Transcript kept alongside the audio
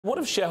What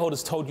have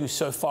shareholders told you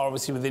so far,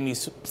 obviously, within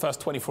these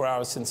first 24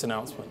 hours since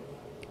announcement?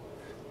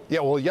 Yeah,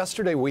 well,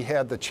 yesterday we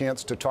had the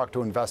chance to talk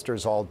to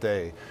investors all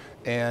day.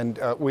 And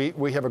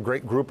we have a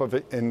great group of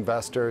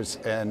investors,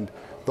 and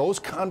those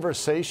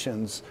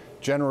conversations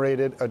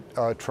generated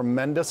a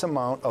tremendous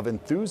amount of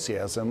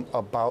enthusiasm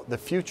about the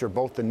future,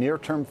 both the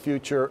near-term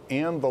future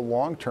and the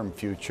long-term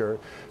future,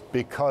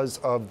 because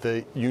of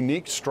the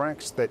unique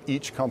strengths that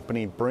each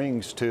company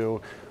brings to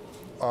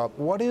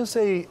what is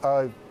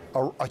a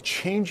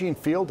changing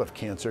field of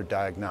cancer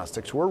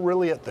diagnostics. We're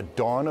really at the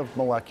dawn of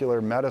molecular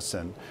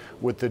medicine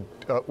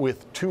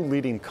with two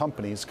leading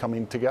companies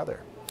coming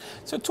together.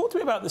 So talk to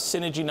me about the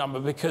synergy number,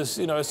 because,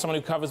 you know, as someone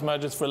who covers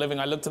mergers for a living,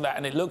 I looked at that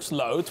and it looks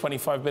low,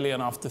 25 billion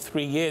after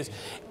 3 years.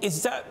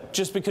 Is that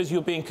just because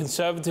you're being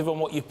conservative on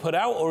what you've put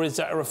out, or is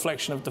that a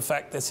reflection of the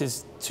fact this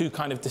is two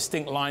kind of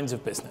distinct lines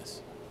of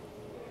business?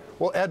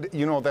 Well, Ed,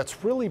 you know,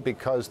 that's really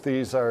because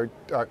these are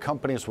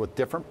companies with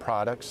different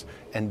products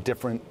and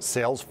different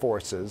sales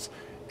forces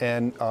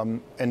and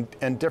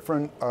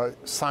different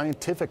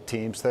scientific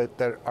teams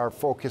that are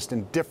focused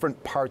in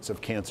different parts of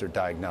cancer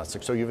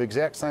diagnostics. So you have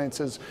Exact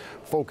Sciences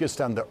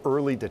focused on the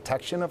early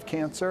detection of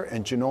cancer,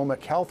 and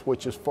Genomic Health,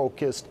 which is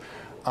focused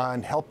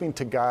on helping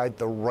to guide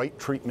the right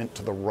treatment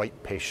to the right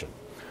patient.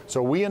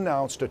 So we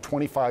announced a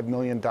 $25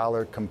 million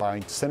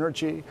combined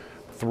synergy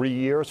 3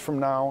 years from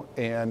now,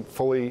 and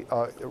fully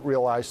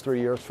realized 3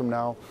 years from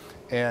now.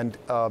 And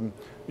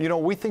you know,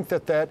 we think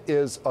that that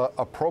is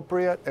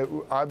appropriate.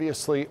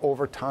 Obviously,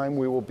 over time,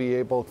 we will be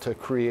able to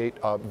create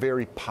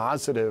very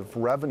positive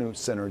revenue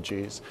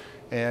synergies,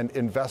 and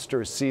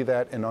investors see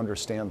that and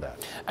understand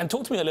that. And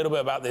talk to me a little bit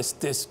about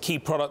this key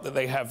product that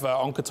they have,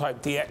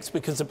 Oncotype DX,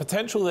 because the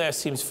potential there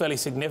seems fairly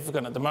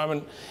significant. At the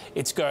moment,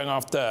 it's going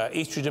after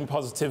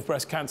estrogen-positive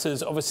breast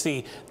cancers.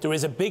 Obviously, there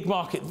is a big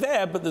market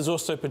there, but there's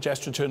also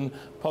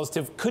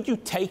progesterone-positive. Could you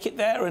take it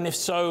there? And if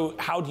so,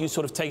 how do you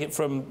sort of take it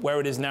from where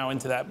it is now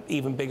into that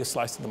even bigger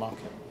slice of the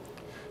market?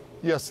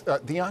 Yes,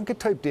 the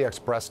Oncotype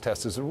DX breast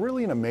test is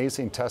really an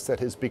amazing test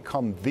that has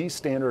become the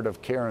standard of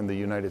care in the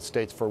United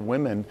States for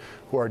women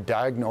who are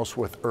diagnosed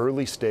with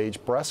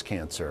early-stage breast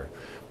cancer.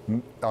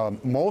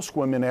 Most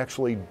women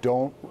actually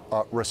don't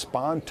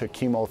respond to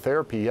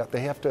chemotherapy, yet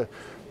they have to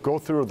go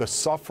through the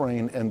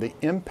suffering and the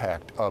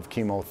impact of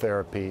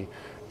chemotherapy.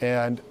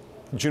 And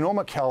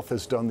Genomic Health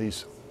has done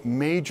these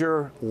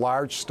major,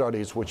 large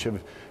studies which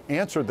have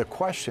answered the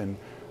question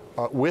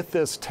with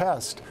this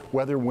test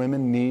whether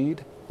women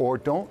need or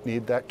don't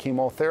need that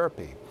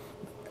chemotherapy.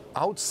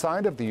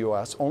 Outside of the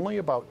U.S., only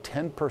about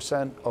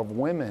 10% of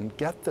women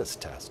get this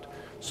test.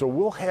 So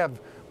we'll have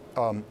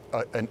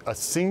a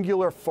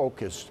singular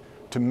focus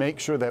to make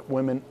sure that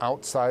women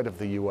outside of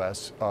the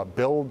U.S.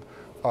 build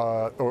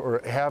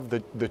or have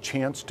the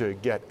chance to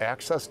get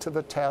access to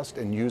the test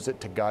and use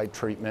it to guide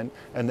treatment.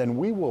 And then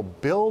we will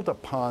build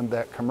upon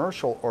that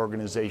commercial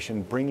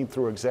organization, bringing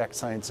through Exact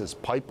Sciences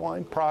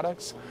pipeline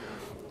products,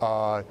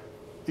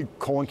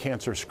 colon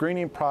cancer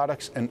screening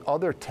products, and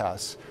other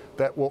tests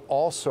that will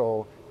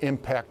also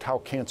impact how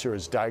cancer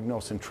is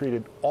diagnosed and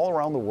treated all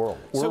around the world.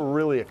 We're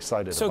really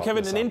excited about this. So,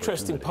 Kevin, an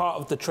interesting part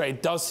of the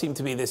trade does seem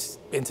to be this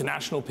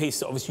international piece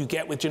that obviously you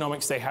get with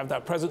genomics. They have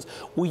that presence.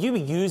 Will you be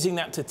using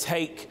that to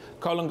take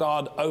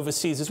Cologuard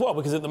overseas as well?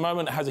 Because at the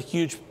moment it has a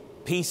huge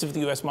piece of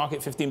the US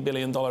market, $15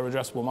 billion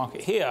addressable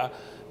market here,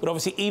 but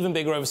obviously even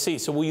bigger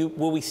overseas. So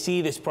will we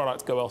see this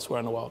product go elsewhere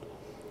in the world?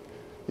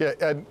 Yeah,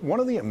 and one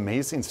of the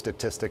amazing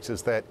statistics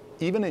is that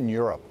even in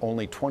Europe,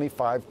 only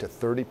 25 to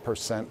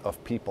 30%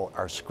 of people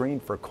are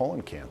screened for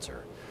colon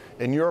cancer.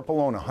 In Europe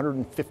alone,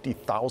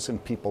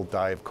 150,000 people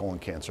die of colon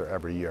cancer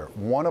every year.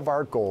 One of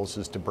our goals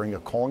is to bring a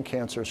colon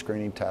cancer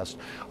screening test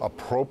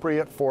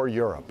appropriate for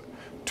Europe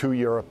to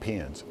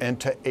Europeans and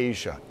to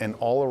Asia and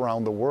all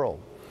around the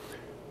world.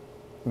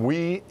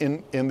 We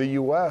in the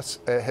U.S.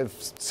 have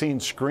seen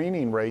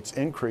screening rates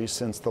increase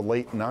since the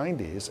late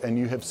 90s, and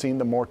you have seen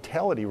the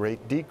mortality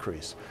rate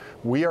decrease.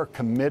 We are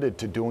committed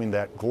to doing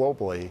that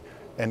globally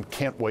and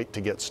can't wait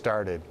to get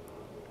started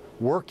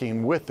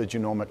working with the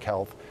Genomic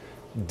Health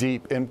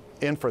deep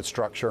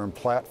infrastructure and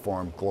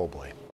platform globally.